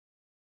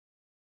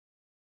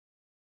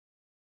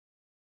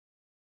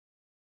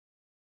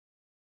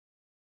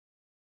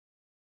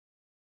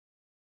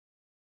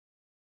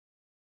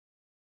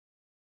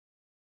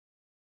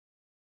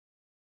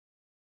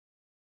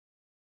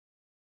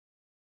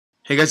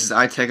Hey guys, it's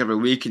iTech every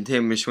week, and today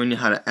I'm going to be showing you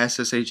how to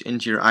SSH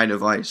into your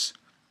iDevice.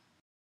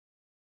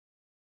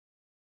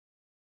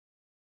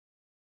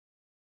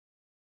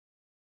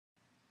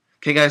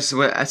 Okay guys, so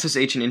what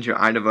SSHing into your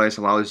iDevice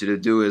allows you to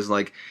do is,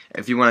 like,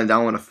 if you want to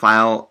download a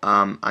file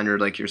on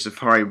your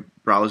Safari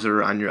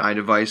browser on your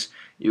iDevice,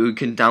 you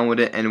can download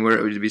it, and where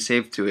it would be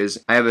saved to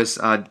is, I have this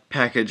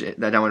package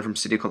that I downloaded from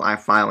Cydia called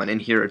iFile, and in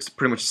here it's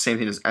pretty much the same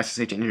thing as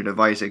SSH into your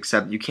device,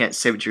 except you can't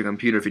save it to your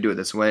computer if you do it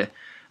this way.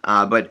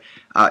 But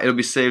it'll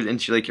be saved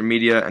into your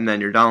media and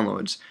then your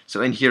downloads.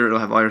 So in here it'll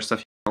have all your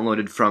stuff you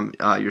downloaded from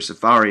your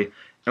Safari.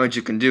 And what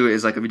you can do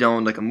is, like, if you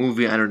download a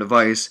movie on your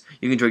device,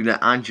 you can drag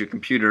that onto your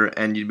computer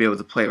and you'd be able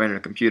to play it right on your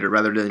computer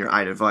rather than your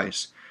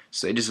iDevice.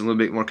 So it's just a little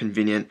bit more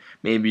convenient.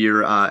 Maybe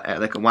you're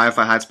at a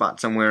Wi-Fi hotspot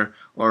somewhere,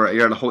 or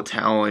you're at a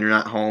hotel and you're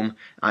not home.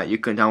 You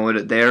can download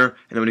it there, and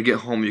then when you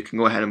get home, you can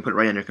go ahead and put it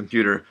right on your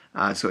computer.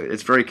 So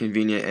it's very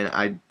convenient, and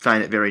I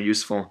find it very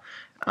useful.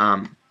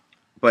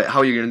 But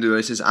how you're going to do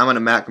this is, I'm on a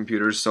Mac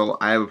computer, so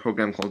I have a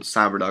program called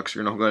CyberDuck. So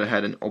you're going to go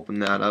ahead and open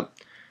that up.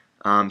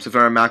 So if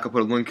you're on Mac, I'll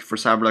put a link for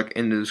CyberDuck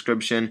in the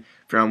description.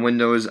 If you're on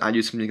Windows, I'd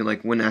use something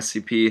like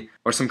WinSCP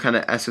or some kind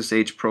of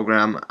SSH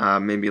program,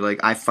 maybe like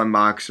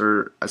iFunbox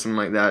or something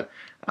like that.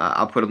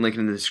 I'll put a link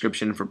in the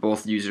description for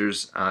both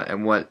users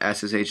and what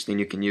SSH thing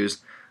you can use.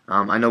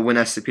 I know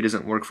WinSCP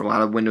doesn't work for a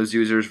lot of Windows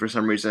users for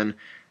some reason,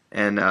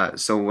 and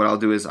so what I'll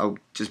do is I'll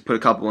just put a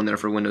couple in there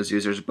for Windows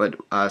users, but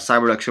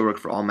CyberDuck should work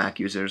for all Mac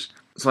users.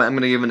 So I'm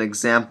going to give an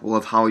example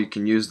of how you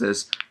can use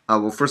this.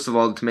 Well, first of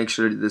all, to make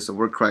sure that this will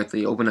work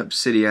correctly, open up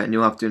Cydia, and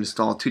you'll have to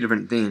install two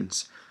different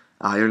things.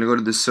 You're going to go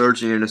to the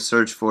search, and you're going to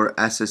search for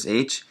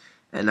SSH,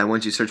 and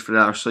once you search for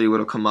that, I'll show you what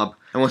will come up.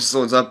 And once this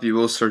loads up, you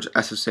will search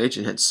SSH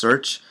and hit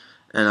search,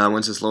 and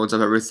once this loads up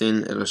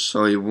everything, it'll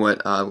show you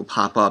what will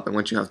pop up and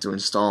what you have to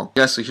install.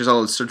 Yeah, so here's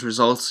all the search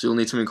results. You'll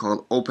need something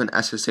called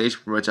openSSH,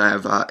 which I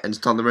have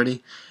installed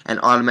already, and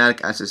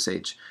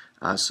AutomaticSSH.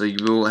 So you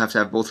will have to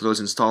have both of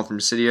those installed from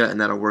Cydia, and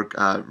that'll work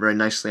very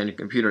nicely on your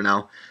computer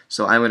now.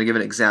 So I'm going to give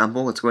an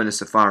example. Let's go into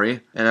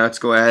Safari, and let's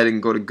go ahead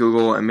and go to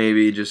Google and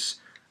maybe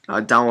just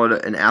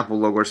download an Apple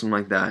logo or something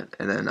like that,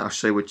 and then I'll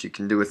show you what you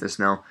can do with this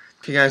now.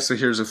 Okay guys, so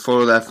here's a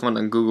photo that I found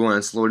on Google, and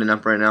it's loading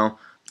up right now.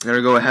 There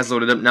we go, it has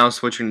loaded up now.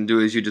 So what you're going to do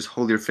is you just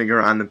hold your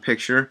finger on the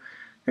picture,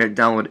 hit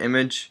download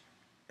image,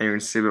 and you're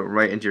going to save it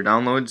right into your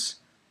downloads.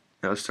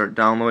 It'll start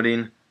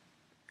downloading,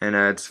 and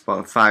it's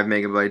about 5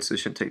 megabytes, so it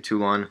shouldn't take too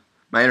long.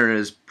 My internet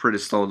is pretty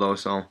slow though,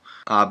 so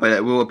but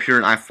it will appear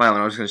in iFile,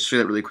 and I was going to show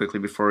you that really quickly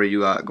before you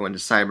go into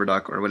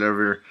CyberDuck or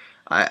whatever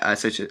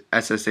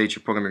SSH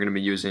program you're going to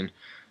be using.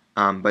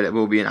 But it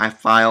will be in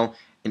iFile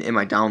and in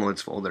my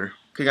downloads folder.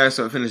 Okay guys,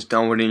 so I finished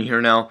downloading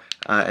here now,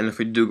 and if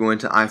we do go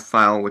into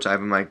iFile, which I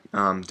have on my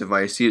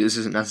device, see, this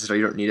isn't necessary,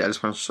 you don't need it, I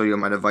just want to show you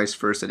on my device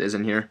first. It is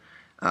in here,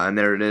 and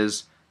there it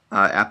is,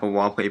 Apple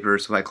wallpaper.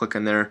 So if I click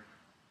in there,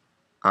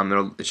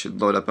 it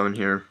should load up on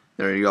here.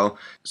 There you go.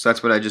 So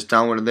that's what I just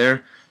downloaded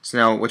there. So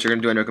now what you're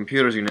going to do on your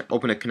computer is you're going to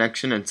open a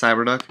connection in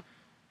CyberDuck.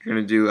 You're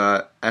going to do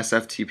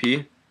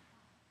SFTP.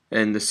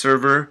 And the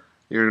server,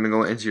 you're going to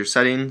go into your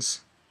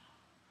settings,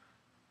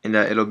 and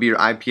it'll be your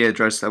IP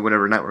address of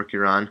whatever network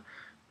you're on.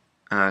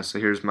 So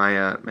here's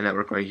my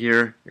network right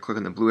here. You click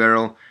on the blue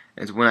arrow,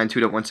 and it's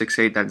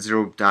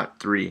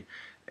 192.168.0.3.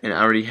 And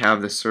I already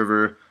have the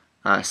server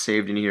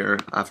saved in here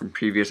from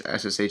previous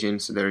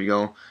SSHing, so there you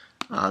go.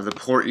 The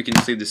port you can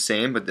leave the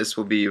same, but this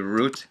will be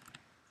root.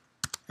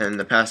 And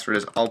the password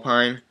is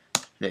Alpine,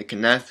 hit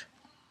connect,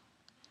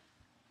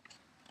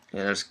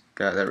 and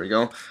there we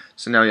go.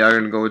 So now you're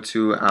going to go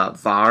to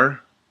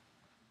var,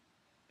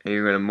 and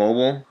you're going to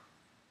mobile,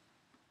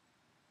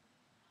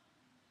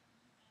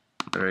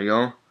 there you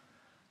go,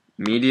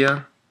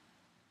 media,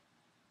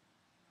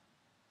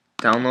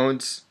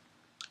 downloads,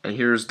 and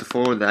here's the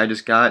folder that I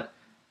just got,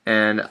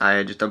 and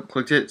I just double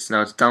clicked it, so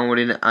now it's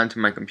downloading it onto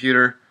my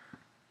computer.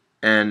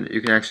 And you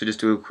can actually just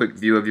do a quick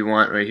view if you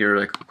want right here,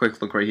 like a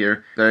quick look right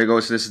here. There you go,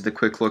 so this is the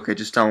quick look. I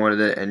just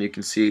downloaded it, and you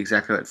can see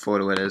exactly what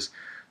photo it is.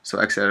 So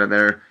exit out of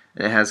there,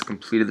 and it has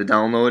completed the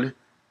download,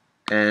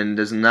 and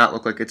does not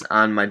look like it's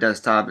on my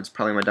desktop. It's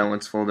probably my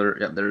downloads folder.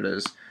 Yep, there it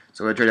is.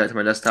 So I trade that to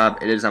my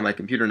desktop. It is on my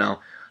computer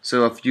now.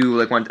 So if you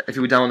if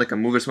you would download like a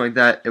movie or something like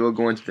that, it will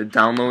go into the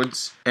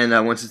downloads, and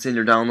once it's in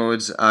your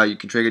downloads, you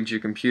can drag it to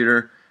your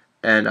computer,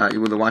 and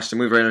you will watch the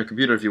movie right on your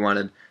computer if you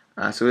wanted.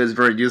 So it is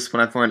very useful,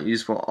 and I find it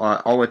useful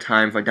all the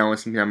time if I download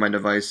something on my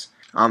device.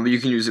 But you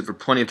can use it for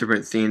plenty of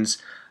different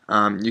things.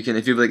 You can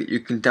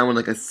download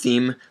like a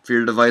theme for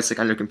your device, like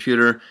on your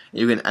computer, and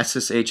you can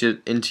SSH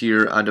it into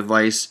your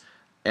device,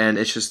 and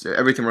it's just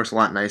everything works a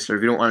lot nicer.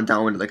 If you don't want to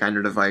download it like on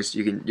your device,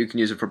 you can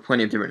use it for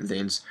plenty of different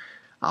things.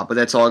 But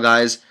that's all,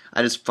 guys.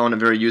 I just found it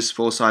very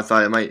useful, so I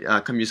thought it might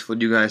come useful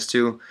to you guys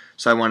too.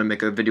 So I want to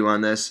make a video on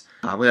this.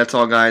 But that's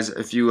all, guys.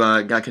 If you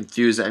got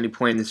confused at any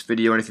point in this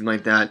video or anything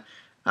like that,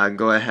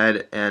 go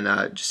ahead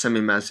and just send me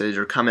a message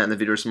or comment on the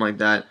video or something like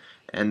that,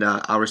 and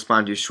I'll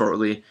respond to you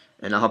shortly,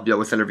 and I'll help you out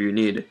with whatever you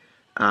need.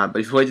 But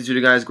if you like this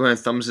video, guys, go ahead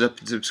and thumbs it up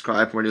and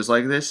subscribe for videos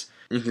like this.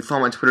 And you can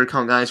follow my Twitter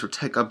account, guys, for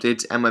tech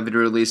updates and my video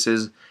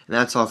releases. And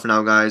that's all for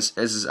now, guys.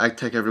 This is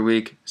iTech Every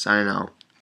Week, signing out.